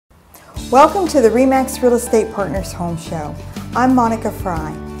Welcome to the Remax Real Estate Partners Home Show. I'm Monica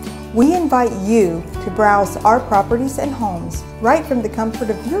Fry. We invite you to browse our properties and homes right from the comfort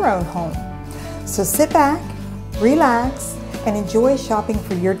of your own home. So sit back, relax, and enjoy shopping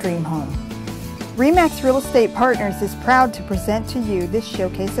for your dream home. Remax Real Estate Partners is proud to present to you this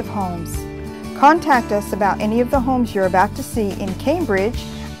showcase of homes. Contact us about any of the homes you're about to see in Cambridge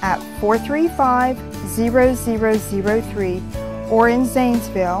at 435-0003 or in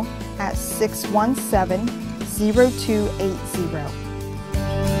Zanesville at 617-0280.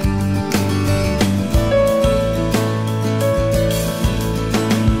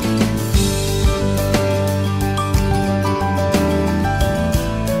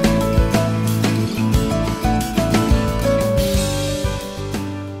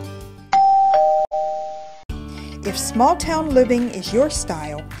 If small town living is your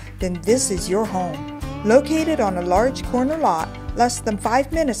style, then this is your home. Located on a large corner lot, less than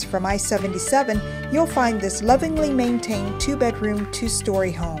 5 minutes from I-77, you'll find this lovingly maintained 2-bedroom,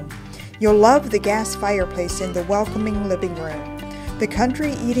 2-story home. You'll love the gas fireplace in the welcoming living room. The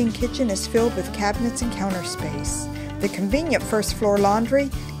country eating kitchen is filled with cabinets and counter space. The convenient first floor laundry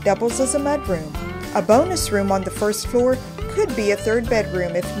doubles as a mudroom. A bonus room on the first floor could be a 3rd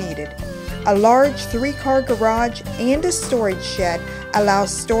bedroom if needed. A large 3-car garage and a storage shed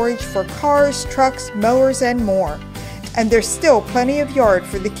allows storage for cars, trucks, mowers, and more. And there's still plenty of yard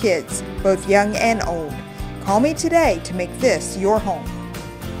for the kids, both young and old. Call me today to make this your home.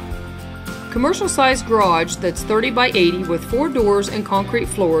 Commercial-sized garage that's 30 by 80 with 4 doors and concrete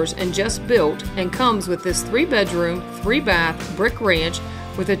floors and just built, and comes with this 3-bedroom, 3-bath brick ranch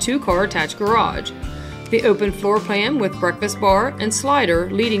with a 2-car attached garage. The open floor plan with breakfast bar and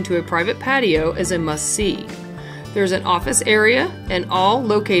slider leading to a private patio is a must-see. There's an office area, and all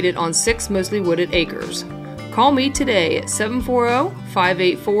located on 6 mostly wooded acres. Call me today at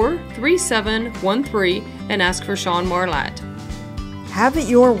 740-584-3713 and ask for Sean Marlatt. Have it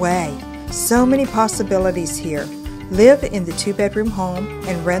your way. So many possibilities here. Live in the 2-bedroom home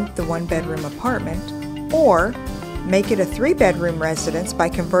and rent the 1-bedroom apartment, or make it a 3-bedroom residence by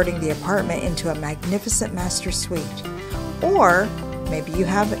converting the apartment into a magnificent master suite. Or maybe you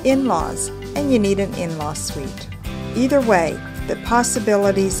have in-laws and you need an in-law suite. Either way, the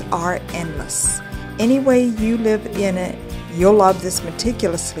possibilities are endless. Any way you live in it, you'll love this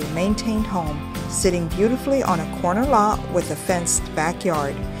meticulously maintained home, sitting beautifully on a corner lot with a fenced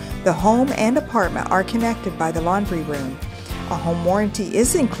backyard. The home and apartment are connected by the laundry room. A home warranty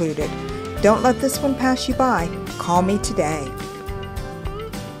is included. Don't let this one pass you by. Call me today.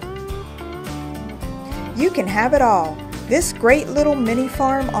 You can have it all. This great little mini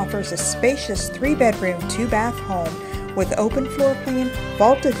farm offers a spacious 3-bedroom, 2-bath home with open floor plan,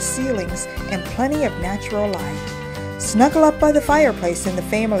 vaulted ceilings, and plenty of natural light. Snuggle up by the fireplace in the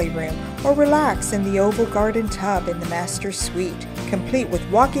family room or relax in the oval garden tub in the master suite, complete with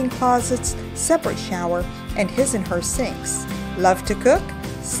walk-in closets, separate shower, and his and her sinks. Love to cook?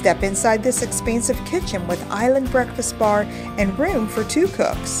 Step inside this expansive kitchen with island breakfast bar and room for 2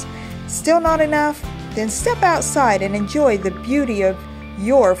 cooks. Still not enough? Then step outside and enjoy the beauty of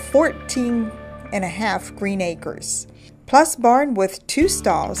your 14.5 green acres. Plus barn with 2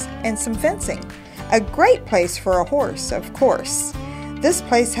 stalls and some fencing. A great place for a horse, of course. This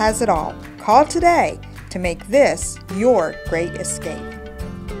place has it all. Call today to make this your great escape.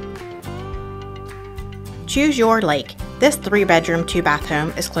 Choose your lake. This 3-bedroom, 2-bath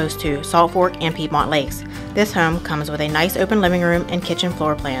home is close to Salt Fork and Piedmont Lakes. This home comes with a nice open living room and kitchen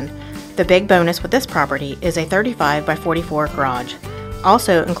floor plan. The big bonus with this property is a 35 by 44 garage.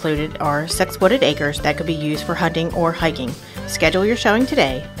 Also included are 6 wooded acres that could be used for hunting or hiking. Schedule your showing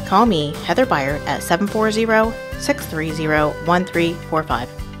today. Call me, Heather Byard, at 740-630-1345.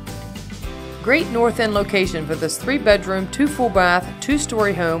 Great north end location for this 3-bedroom, 2 full-bath,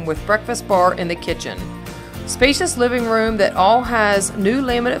 2-story home with breakfast bar in the kitchen. Spacious living room that all has new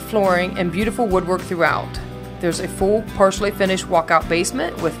laminate flooring and beautiful woodwork throughout. There's a full, partially finished walkout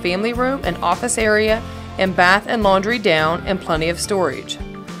basement with family room and office area and bath and laundry down and plenty of storage.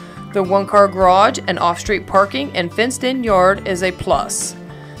 The 1-car garage and off-street parking and fenced-in yard is a plus.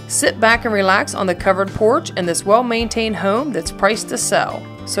 Sit back and relax on the covered porch in this well-maintained home that's priced to sell.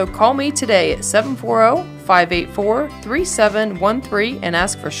 So call me today at 740-584-3713 and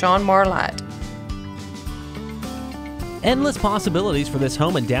ask for Sean Marlatt. Endless possibilities for this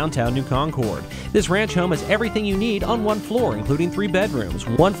home in downtown New Concord. This ranch home has everything you need on 1 floor, including 3 bedrooms,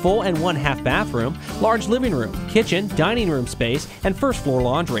 1 full and 1 half bathroom, large living room, kitchen, dining room space, and first floor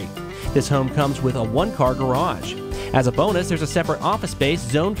laundry. This home comes with a 1-car garage. As a bonus, there's a separate office space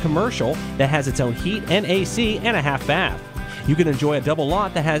zoned commercial that has its own heat and AC and a half bath. You can enjoy a double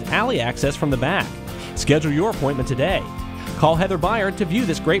lot that has alley access from the back. Schedule your appointment today. Call Heather Byard to view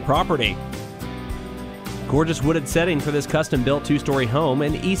this great property. Gorgeous wooded setting for this custom-built two-story home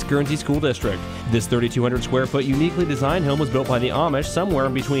in East Guernsey School District. This 3,200 square foot uniquely designed home was built by the Amish somewhere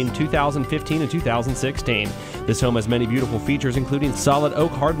between 2015 and 2016. This home has many beautiful features, including solid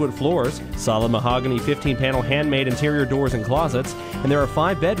oak hardwood floors, solid mahogany 15-panel handmade interior doors and closets, and there are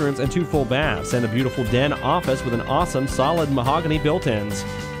 5 bedrooms and 2 full baths, and a beautiful den office with an awesome solid mahogany built-ins.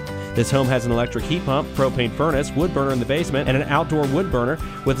 This home has an electric heat pump, propane furnace, wood burner in the basement, and an outdoor wood burner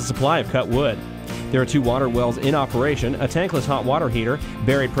with a supply of cut wood. There are 2 water wells in operation, a tankless hot water heater,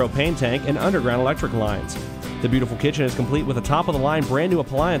 buried propane tank, and underground electric lines. The beautiful kitchen is complete with a top-of-the-line brand new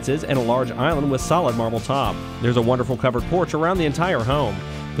appliances and a large island with solid marble top. There's a wonderful covered porch around the entire home.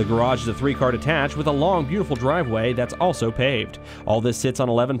 The garage is a 3-car detached with a long, beautiful driveway that's also paved. All this sits on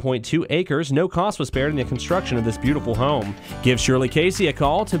 11.2 acres. No cost was spared in the construction of this beautiful home. Give Shirley Casey a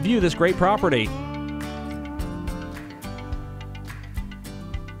call to view this great property.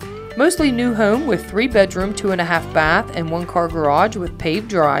 Mostly new home with 3-bedroom, 2.5 bath, and 1-car garage with paved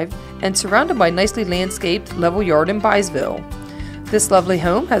drive and surrounded by nicely landscaped level yard in Byesville. This lovely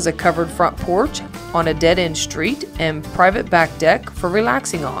home has a covered front porch on a dead-end street and private back deck for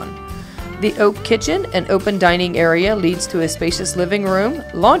relaxing on. The oak kitchen and open dining area leads to a spacious living room.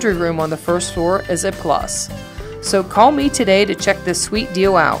 Laundry room on the first floor is a plus. So call me today to check this sweet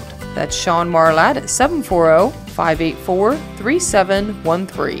deal out. That's Sean Marlatt at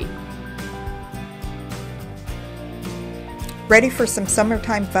 740-584-3713. Ready for some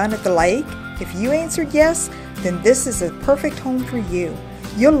summertime fun at the lake? If you answered yes, then this is a perfect home for you.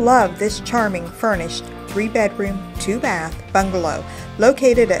 You'll love this charming furnished 3-bedroom, 2-bath bungalow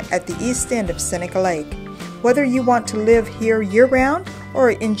located at the east end of Seneca Lake. Whether you want to live here year-round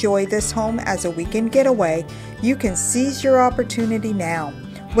or enjoy this home as a weekend getaway, you can seize your opportunity now.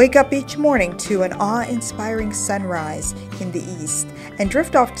 Wake up each morning to an awe-inspiring sunrise in the east and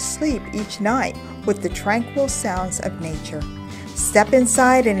drift off to sleep each night with the tranquil sounds of nature. Step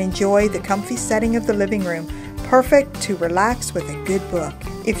inside and enjoy the comfy setting of the living room, perfect to relax with a good book.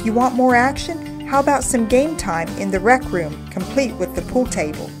 If you want more action, how about some game time in the rec room, complete with the pool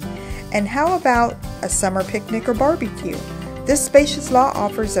table? And how about a summer picnic or barbecue? This spacious lot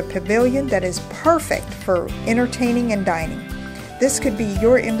offers a pavilion that is perfect for entertaining and dining. This could be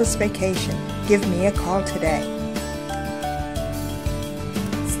your endless vacation. Give me a call today.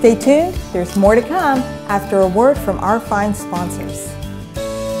 Stay tuned, there's more to come after a word from our fine sponsors.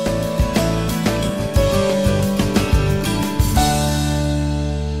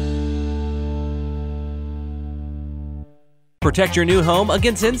 Protect your new home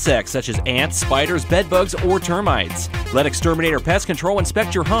against insects such as ants, spiders, bedbugs, or termites. Let Exterminator Pest Control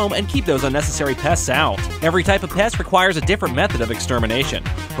inspect your home and keep those unnecessary pests out. Every type of pest requires a different method of extermination.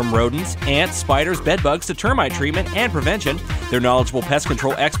 From rodents, ants, spiders, bedbugs to termite treatment and prevention, their knowledgeable pest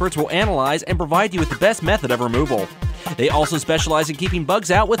control experts will analyze and provide you with the best method of removal. They also specialize in keeping bugs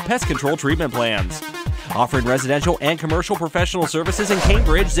out with pest control treatment plans. Offering residential and commercial professional services in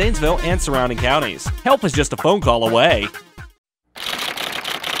Cambridge, Zanesville, and surrounding counties. Help is just a phone call away.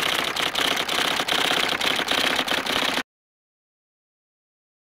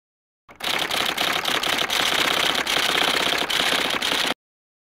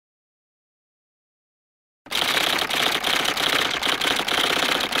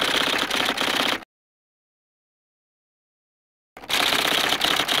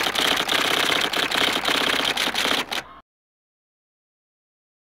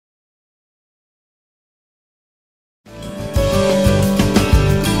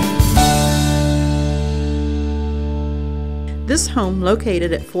 This home,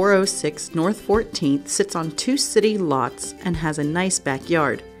 located at 406 North 14th, sits on 2 city lots and has a nice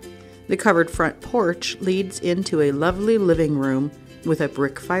backyard. The covered front porch leads into a lovely living room with a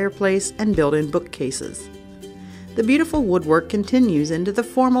brick fireplace and built-in bookcases. The beautiful woodwork continues into the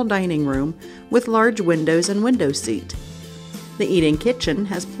formal dining room with large windows and window seat. The eat-in kitchen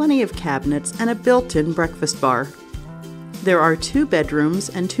has plenty of cabinets and a built-in breakfast bar. There are 2 bedrooms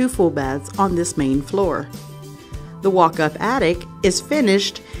and 2 full baths on this main floor. The walk-up attic is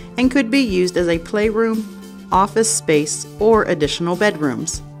finished and could be used as a playroom, office space, or additional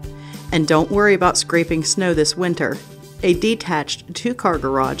bedrooms. And don't worry about scraping snow this winter. A detached 2-car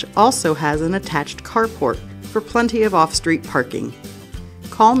garage also has an attached carport for plenty of off-street parking.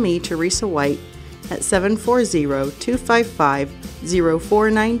 Call me, Teresa White, at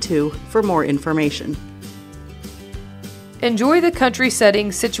 740-255-0492 for more information. Enjoy the country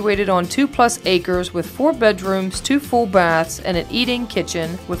setting situated on 2+ acres with 4 bedrooms, 2 full baths, and an eat-in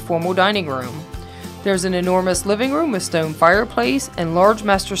kitchen with formal dining room. There's an enormous living room with stone fireplace and large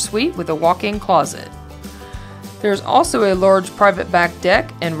master suite with a walk-in closet. There's also a large private back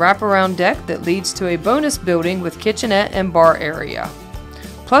deck and wraparound deck that leads to a bonus building with kitchenette and bar area.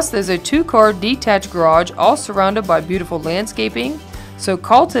 Plus there's a 2-car detached garage all surrounded by beautiful landscaping, so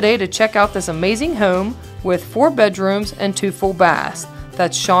call today to check out this amazing home with 4 bedrooms and 2 full baths.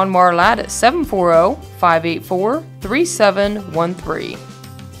 That's Sean Marlatt at 740-584-3713.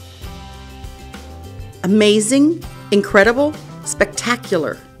 Amazing, incredible,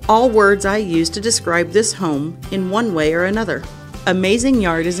 spectacular. All words I use to describe this home in one way or another. Amazing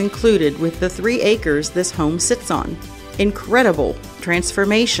yard is included with the 3 acres this home sits on. Incredible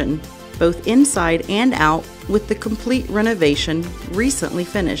transformation, both inside and out, with the complete renovation recently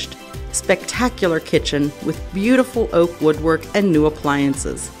finished. Spectacular kitchen with beautiful oak woodwork and new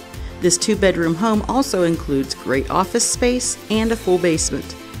appliances. This 2-bedroom home also includes great office space and a full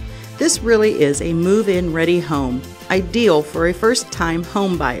basement. This really is a move-in ready home, ideal for a first-time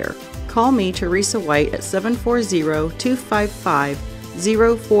home buyer. Call me, Teresa White, at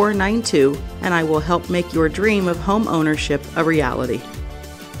 740-255-0492, and I will help make your dream of home ownership a reality.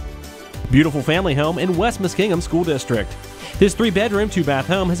 Beautiful family home in West Muskingum School District. This 3-bedroom, 2-bath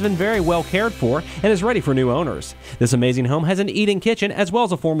home has been very well cared for and is ready for new owners. This amazing home has an eat-in kitchen as well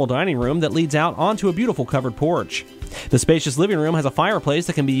as a formal dining room that leads out onto a beautiful covered porch. The spacious living room has a fireplace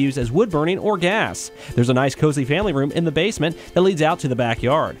that can be used as wood burning or gas. There's a nice cozy family room in the basement that leads out to the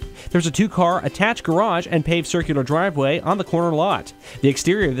backyard. There's a 2-car attached garage and paved circular driveway on the corner lot. The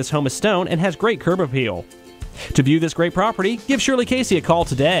exterior of this home is stone and has great curb appeal. To view this great property, give Shirley Casey a call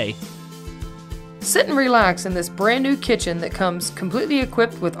today. Sit and relax in this brand new kitchen that comes completely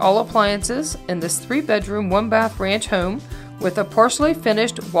equipped with all appliances in this 3-bedroom, 1-bath ranch home with a partially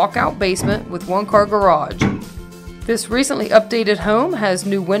finished walkout basement with 1-car garage. This recently updated home has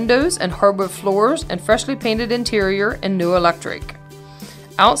new windows and hardwood floors and freshly painted interior and new electric.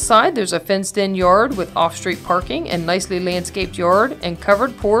 Outside there's a fenced-in yard with off-street parking and nicely landscaped yard and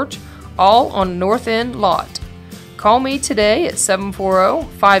covered porch, all on a north end lot. Call me today at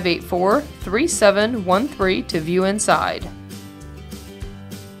 740-584-3713 to view inside.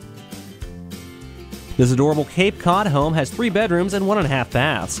 This adorable Cape Cod home has 3 bedrooms and 1.5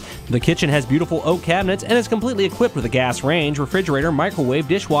 baths. The kitchen has beautiful oak cabinets and is completely equipped with a gas range, refrigerator, microwave,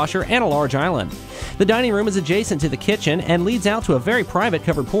 dishwasher, and a large island. The dining room is adjacent to the kitchen and leads out to a very private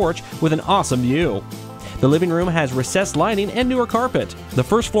covered porch with an awesome view. The living room has recessed lighting and newer carpet. The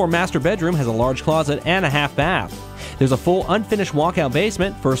first floor master bedroom has a large closet and a half bath. There's a full unfinished walkout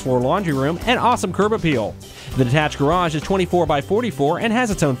basement, first floor laundry room, and awesome curb appeal. The detached garage is 24 by 44 and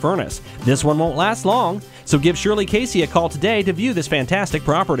has its own furnace. This one won't last long, so give Shirley Casey a call today to view this fantastic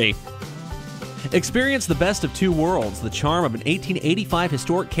property. Experience the best of 2 worlds, the charm of an 1885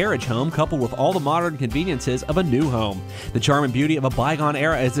 historic carriage home coupled with all the modern conveniences of a new home. The charm and beauty of a bygone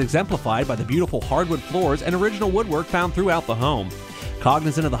era is exemplified by the beautiful hardwood floors and original woodwork found throughout the home.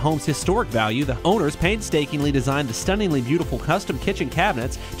 Cognizant of the home's historic value, the owners painstakingly designed the stunningly beautiful custom kitchen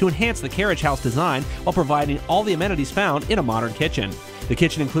cabinets to enhance the carriage house design while providing all the amenities found in a modern kitchen. The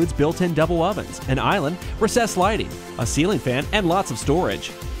kitchen includes built-in double ovens, an island, recessed lighting, a ceiling fan, and lots of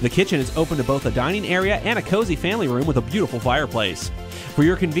storage. The kitchen is open to both a dining area and a cozy family room with a beautiful fireplace. For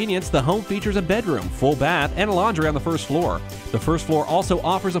your convenience, the home features a bedroom, full bath, and a laundry on the first floor. The first floor also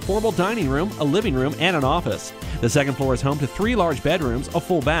offers a formal dining room, a living room, and an office. The second floor is home to 3 large bedrooms, a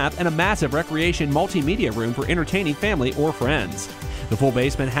full bath, and a massive recreation multimedia room for entertaining family or friends. The full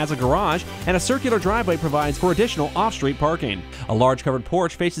basement has a garage, and a circular driveway provides for additional off-street parking. A large covered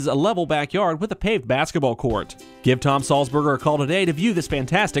porch faces a level backyard with a paved basketball court. Give Tom Salzberger a call today to view this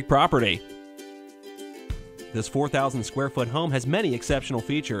fantastic property. This 4,000 square foot home has many exceptional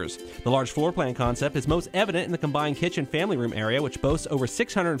features. The large floor plan concept is most evident in the combined kitchen family room area, which boasts over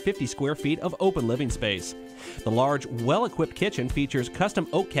 650 square feet of open living space. The large, well-equipped kitchen features custom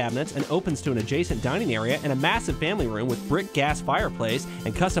oak cabinets and opens to an adjacent dining area and a massive family room with brick gas fireplace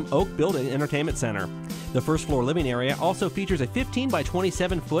and custom oak built-in entertainment center. The first floor living area also features a 15 by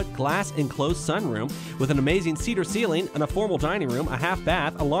 27 foot glass enclosed sunroom with an amazing cedar ceiling and a formal dining room, a half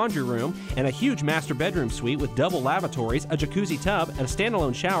bath, a laundry room, and a huge master bedroom suite with double lavatories, a jacuzzi tub, and a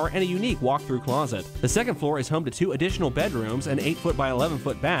standalone shower and a unique walk-through closet. The second floor is home to 2 additional bedrooms, an 8 foot by 11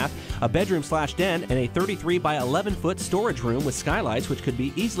 foot bath, a bedroom/den, and a 33 by 11 foot storage room with skylights which could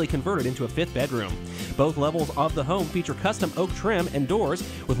be easily converted into a 5th bedroom. Both levels of the home feature custom oak trim and doors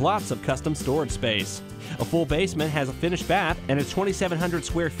with lots of custom storage space. A full basement has a finished bath, and its 2,700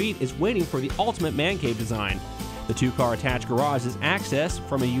 square feet is waiting for the ultimate man cave design. The 2-car attached garage is accessed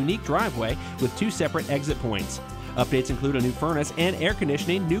from a unique driveway with 2 separate exit points. Updates include a new furnace and air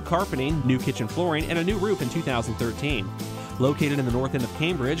conditioning, new carpeting, new kitchen flooring, and a new roof in 2013. Located in the north end of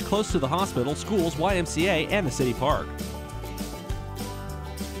Cambridge, close to the hospital, schools, YMCA, and the city park.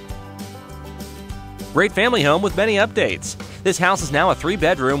 Great family home with many updates. This house is now a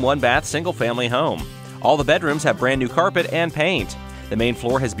 3-bedroom, 1-bath, single-family home. All the bedrooms have brand new carpet and paint. The main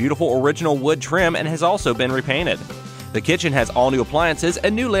floor has beautiful original wood trim and has also been repainted. The kitchen has all new appliances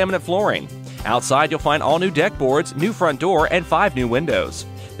and new laminate flooring. Outside, you'll find all new deck boards, new front door, and 5 new windows.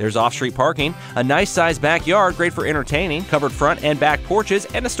 There's off-street parking, a nice-sized backyard great for entertaining, covered front and back porches,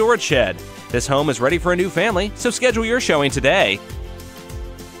 and a storage shed. This home is ready for a new family, so schedule your showing today.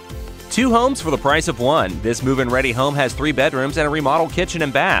 2 homes for the price of 1. This move-in ready home has 3 bedrooms and a remodeled kitchen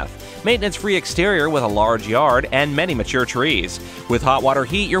and bath. Maintenance-free exterior with a large yard and many mature trees. With hot water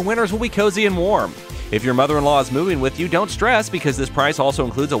heat, your winters will be cozy and warm. If your mother-in-law is moving with you, don't stress because this price also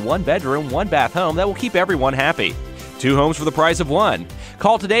includes a 1-bedroom, 1-bath home that will keep everyone happy. 2 homes for the price of 1.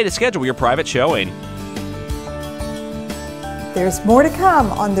 Call today to schedule your private showing. There's more to come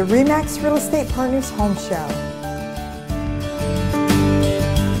on the Remax Real Estate Partners Home Show.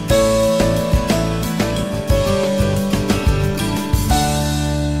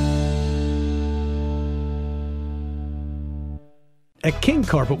 At King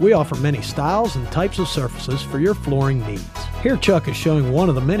Carpet, we offer many styles and types of surfaces for your flooring needs. Here Chuck is showing one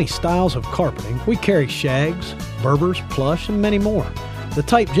of the many styles of carpeting. We carry shags, Berbers, plush, and many more. The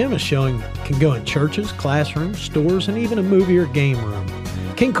type Jim is showing can go in churches, classrooms, stores, and even a movie or game room.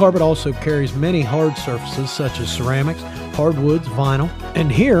 King Carpet also carries many hard surfaces such as ceramics, hardwoods, vinyl,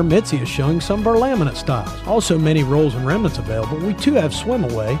 and here Mitzi is showing some of our laminate styles. Also many rolls and remnants available. We too have swim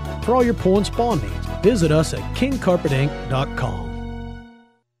away for all your pull and spawn needs. Visit us at kingcarpetinc.com.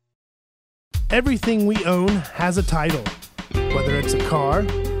 Everything we own has a title, whether it's a car,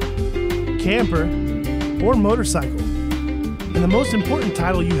 camper, or motorcycle. And the most important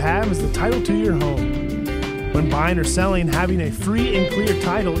title you have is the title to your home. When buying or selling, having a free and clear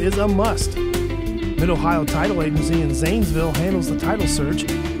title is a must. Mid-Ohio Title Agency in Zanesville handles the title search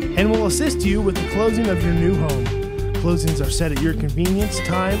and will assist you with the closing of your new home. Closings are set at your convenience,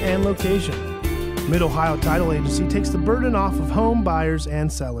 time, and location. Mid-Ohio Title Agency takes the burden off of home buyers and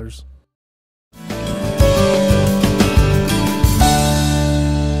sellers.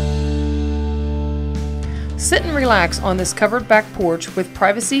 Sit and relax on this covered back porch with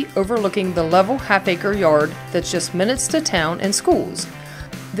privacy overlooking the level half-acre yard that's just minutes to town and schools.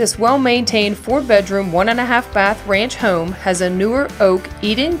 This well-maintained 4-bedroom, 1.5-bath ranch home has a newer oak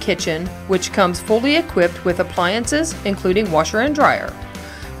eat-in kitchen which comes fully equipped with appliances including washer and dryer.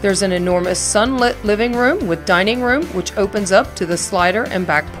 There's an enormous sunlit living room with dining room which opens up to the slider and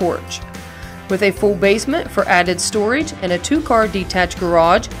back porch. With a full basement for added storage and a 2-car detached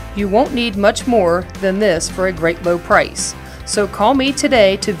garage, you won't need much more than this for a great low price. So call me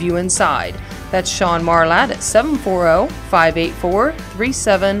today to view inside. That's Sean Marlatt at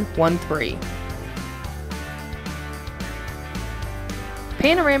 740-584-3713.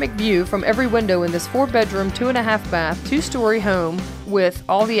 Panoramic view from every window in this 4-bedroom, 2.5-bath, 2-story home with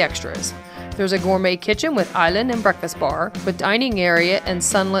all the extras. There's a gourmet kitchen with island and breakfast bar, with dining area and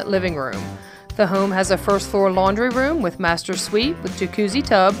sunlit living room. The home has a first-floor laundry room with master suite with jacuzzi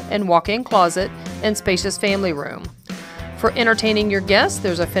tub and walk-in closet and spacious family room. For entertaining your guests,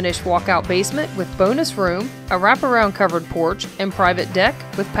 there's a finished walkout basement with bonus room, a wraparound covered porch, and private deck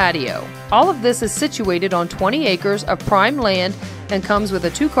with patio. All of this is situated on 20 acres of prime land and comes with a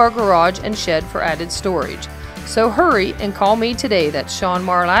 2-car garage and shed for added storage. So hurry and call me today. That's Sean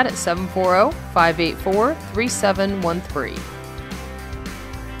Marlatt at 740-584-3713.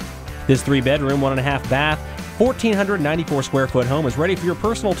 This 3-bedroom, 1.5-bath, 1,494 square foot home is ready for your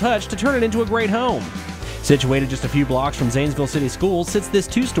personal touch to turn it into a great home. Situated just a few blocks from Zanesville City Schools sits this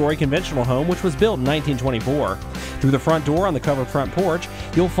 2-story conventional home which was built in 1924. Through the front door on the covered front porch,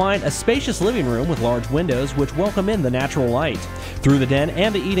 you'll find a spacious living room with large windows which welcome in the natural light. Through the den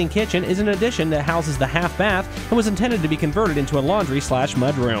and the eating kitchen is an addition that houses the half bath and was intended to be converted into a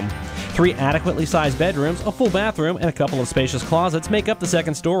laundry/mudroom. 3 adequately sized bedrooms, a full bathroom, and a couple of spacious closets make up the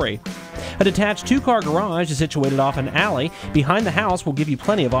 2nd story. A detached 2-car garage is situated off an alley behind the house will give you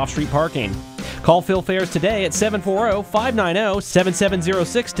plenty of off-street parking. Call Phil Fairs today at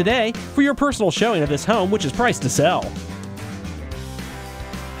 740-590-7706 today for your personal showing of this home, which is priced to sell.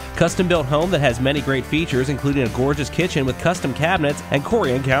 Custom-built home that has many great features, including a gorgeous kitchen with custom cabinets and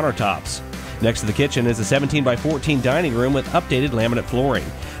Corian countertops. Next to the kitchen is a 17 by 14 dining room with updated laminate flooring.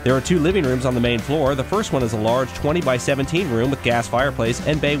 There are 2 living rooms on the main floor. The first one is a large 20 by 17 room with gas fireplace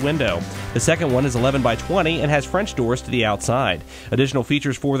and bay window. The second one is 11 by 20 and has French doors to the outside. Additional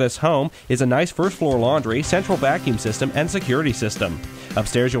features for this home is a nice first floor laundry, central vacuum system, and security system.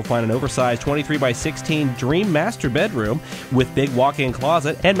 Upstairs you'll find an oversized 23 by 16 dream master bedroom with big walk-in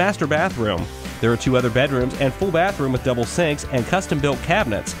closet and master bathroom. There are 2 other bedrooms and full bathroom with double sinks and custom-built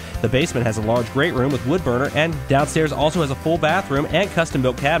cabinets. The basement has a large great room with wood burner, and downstairs also has a full bathroom and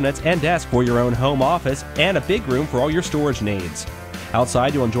custom-built cabinets and desk for your own home office and a big room for all your storage needs.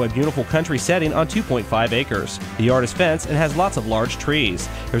 Outside, you'll enjoy a beautiful country setting on 2.5 acres. The yard is fenced and has lots of large trees.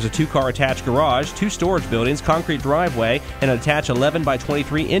 There's a 2-car attached garage, 2 storage buildings, concrete driveway, and an attached 11 by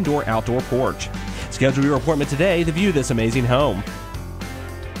 23 indoor-outdoor porch. Schedule your appointment today to view this amazing home.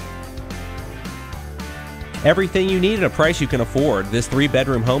 Everything you need at a price you can afford. This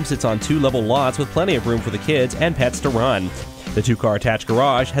 3-bedroom home sits on 2 level lots with plenty of room for the kids and pets to run. The 2-car attached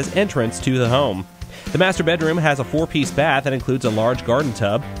garage has entrance to the home. The master bedroom has a 4-piece bath that includes a large garden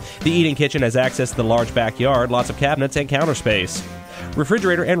tub. The eating kitchen has access to the large backyard, lots of cabinets and counter space.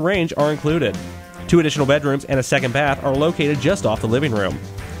 Refrigerator and range are included. 2 additional bedrooms and a second bath are located just off the living room.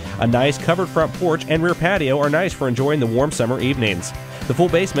 A nice covered front porch and rear patio are nice for enjoying the warm summer evenings. The full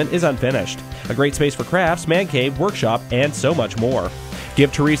basement is unfinished. A great space for crafts, man cave, workshop, and so much more.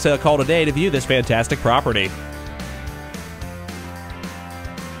 Give Teresa a call today to view this fantastic property.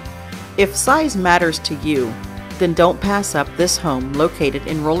 If size matters to you, then don't pass up this home located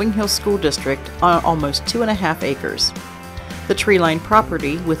in Rolling Hill School District on almost 2.5 acres. The tree-lined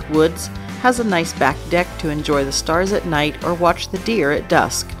property with woods has a nice back deck to enjoy the stars at night or watch the deer at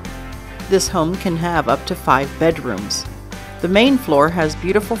dusk. This home can have up to 5 bedrooms. The main floor has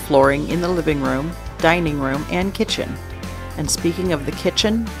beautiful flooring in the living room, dining room, and kitchen. And speaking of the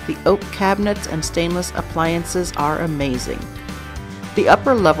kitchen, the oak cabinets and stainless appliances are amazing. The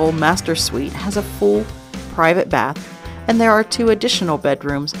upper level master suite has a full private bath, and there are 2 additional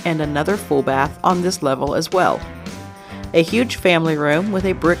bedrooms and another full bath on this level as well. A huge family room with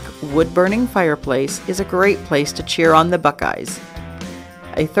a brick wood-burning fireplace is a great place to cheer on the Buckeyes.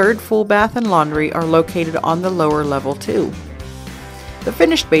 A 3rd full bath and laundry are located on the lower level too. The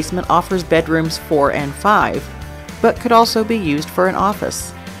finished basement offers bedrooms 4 and 5, but could also be used for an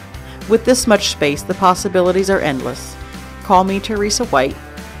office. With this much space, the possibilities are endless. Call me, Teresa White,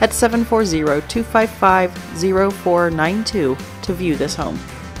 at 740-255-0492 to view this home.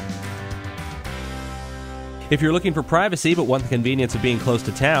 If you're looking for privacy but want the convenience of being close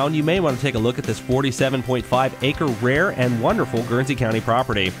to town, you may want to take a look at this 47.5-acre rare and wonderful Guernsey County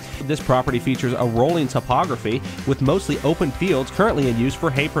property. This property features a rolling topography with mostly open fields currently in use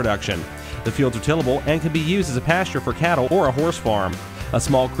for hay production. The fields are tillable and can be used as a pasture for cattle or a horse farm. A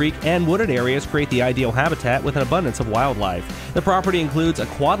small creek and wooded areas create the ideal habitat with an abundance of wildlife. The property includes a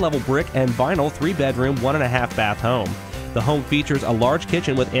quad-level brick and vinyl 3-bedroom, 1.5-bath home. The home features a large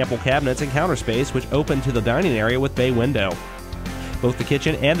kitchen with ample cabinets and counter space which open to the dining area with bay window. Both the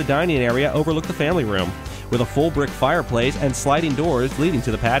kitchen and the dining area overlook the family room, with a full brick fireplace and sliding doors leading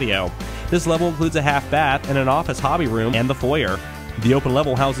to the patio. This level includes a half bath and an office hobby room and the foyer. The open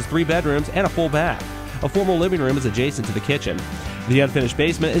level houses 3 bedrooms and a full bath. A formal living room is adjacent to the kitchen. The unfinished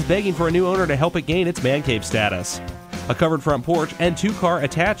basement is begging for a new owner to help it gain its man cave status. A covered front porch and 2-car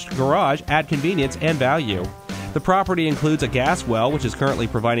attached garage add convenience and value. The property includes a gas well, which is currently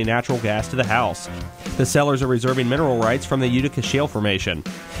providing natural gas to the house. The sellers are reserving mineral rights from the Utica Shale Formation.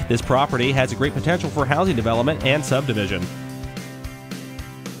 This property has a great potential for housing development and subdivision.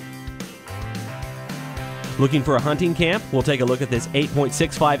 Looking for a hunting camp? We'll take a look at this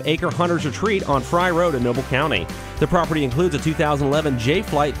 8.65-acre Hunter's Retreat on Fry Road in Noble County. The property includes a 2011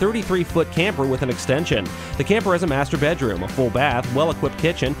 J-Flight 33-foot camper with an extension. The camper has a master bedroom, a full bath, well-equipped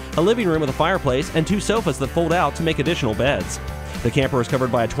kitchen, a living room with a fireplace, and 2 sofas that fold out to make additional beds. The camper is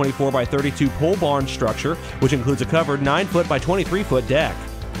covered by a 24 by 32 pole barn structure, which includes a covered 9-foot by 23-foot deck.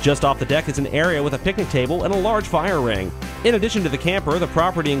 Just off the deck is an area with a picnic table and a large fire ring. In addition to the camper, the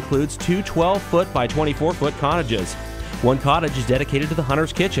property includes 2 12-foot by 24-foot cottages. One cottage is dedicated to the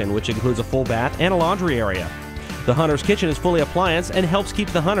hunter's kitchen, which includes a full bath and a laundry area. The hunter's kitchen is fully applianced and helps keep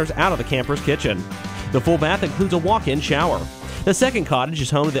the hunters out of the camper's kitchen. The full bath includes a walk-in shower. The second cottage is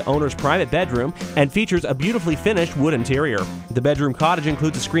home to the owner's private bedroom and features a beautifully finished wood interior. The bedroom cottage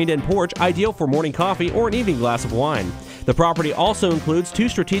includes a screened-in porch ideal for morning coffee or an evening glass of wine. The property also includes 2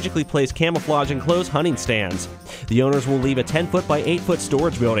 strategically placed camouflage enclosed hunting stands. The owners will leave a 10-foot by 8-foot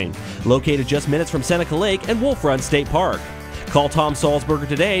storage building, located just minutes from Seneca Lake and Wolf Run State Park. Call Tom Salzberger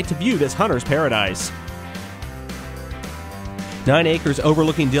today to view this hunter's paradise. 9 acres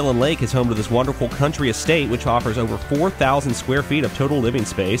overlooking Dillon Lake is home to this wonderful country estate, which offers over 4,000 square feet of total living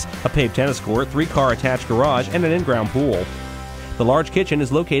space, a paved tennis court, 3-car attached garage, and an in-ground pool. The large kitchen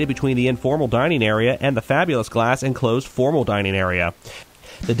is located between the informal dining area and the fabulous glass enclosed formal dining area.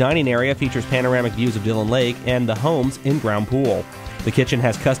 The dining area features panoramic views of Dillon Lake and the home's in-ground pool. The kitchen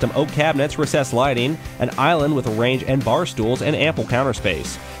has custom oak cabinets, recessed lighting, an island with a range and bar stools, and ample counter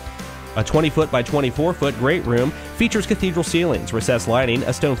space. A 20-foot by 24-foot great room features cathedral ceilings, recessed lighting,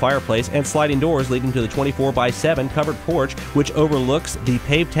 a stone fireplace, and sliding doors leading to the 24 by 7 covered porch, which overlooks the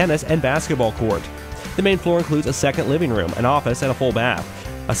paved tennis and basketball court. The main floor includes a second living room, an office, and a full bath.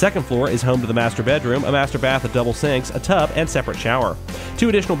 A second floor is home to the master bedroom, a master bath with double sinks, a tub, and separate shower. 2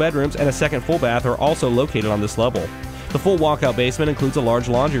 additional bedrooms and a second full bath are also located on this level. The full walkout basement includes a large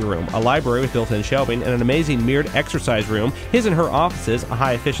laundry room, a library with built-in shelving, and an amazing mirrored exercise room, his and her offices, a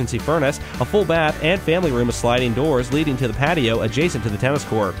high-efficiency furnace, a full bath, and family room with sliding doors leading to the patio adjacent to the tennis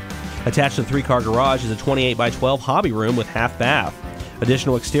court. Attached to the 3-car garage is a 28 by 12 hobby room with half bath.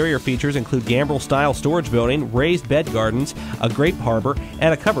 Additional exterior features include gambrel-style storage building, raised bed gardens, a grape harbor,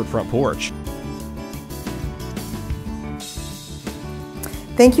 and a covered front porch.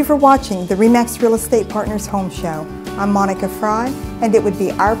 Thank you for watching the Remax Real Estate Partners Home Show. I'm Monica Fry, and it would be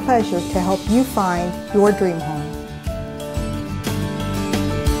our pleasure to help you find your dream home.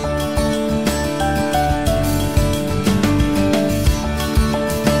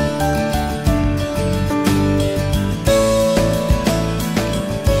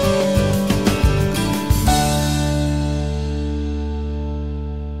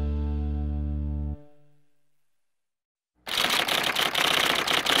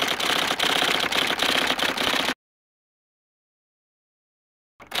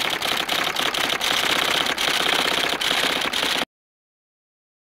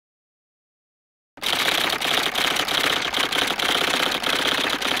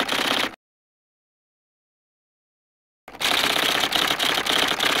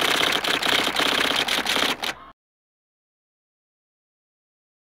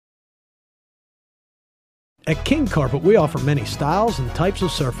 At King Carpet, we offer many styles and types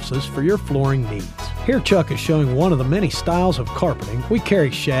of surfaces for your flooring needs. Here Chuck is showing one of the many styles of carpeting. We carry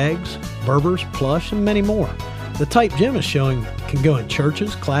shags, Berbers, plush, and many more. The type Jim is showing can go in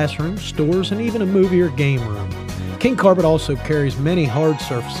churches, classrooms, stores, and even a movie or game room. King Carpet also carries many hard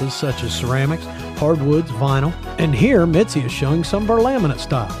surfaces such as ceramics, hardwoods, vinyl, and here Mitzi is showing some of our laminate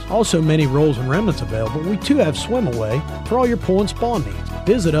styles. Also many rolls and remnants available. We too have swim away for all your pool and spa needs.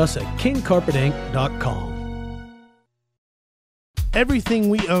 Visit us at kingcarpetinc.com. Everything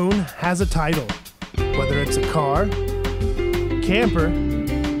we own has a title, whether it's a car, camper,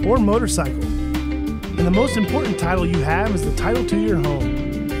 or motorcycle. And the most important title you have is the title to your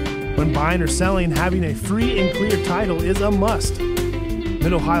home. When buying or selling, having a free and clear title is a must.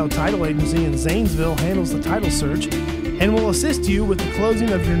 Mid-Ohio Title Agency in Zanesville handles the title search and will assist you with the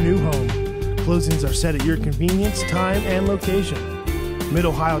closing of your new home. Closings are set at your convenience, time, and location.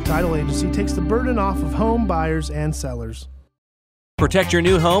 Mid-Ohio Title Agency takes the burden off of home buyers and sellers. Protect your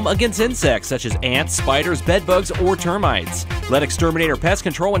new home against insects such as ants, spiders, bedbugs, or termites. Let Exterminator Pest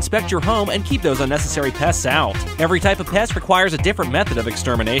Control inspect your home and keep those unnecessary pests out. Every type of pest requires a different method of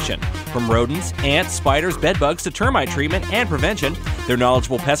extermination. From rodents, ants, spiders, bedbugs to termite treatment and prevention, their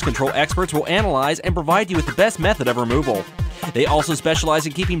knowledgeable pest control experts will analyze and provide you with the best method of removal. They also specialize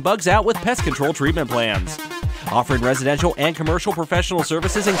in keeping bugs out with pest control treatment plans. Offering residential and commercial professional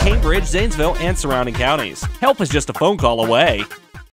services in Cambridge, Zanesville, and surrounding counties. Help is just a phone call away.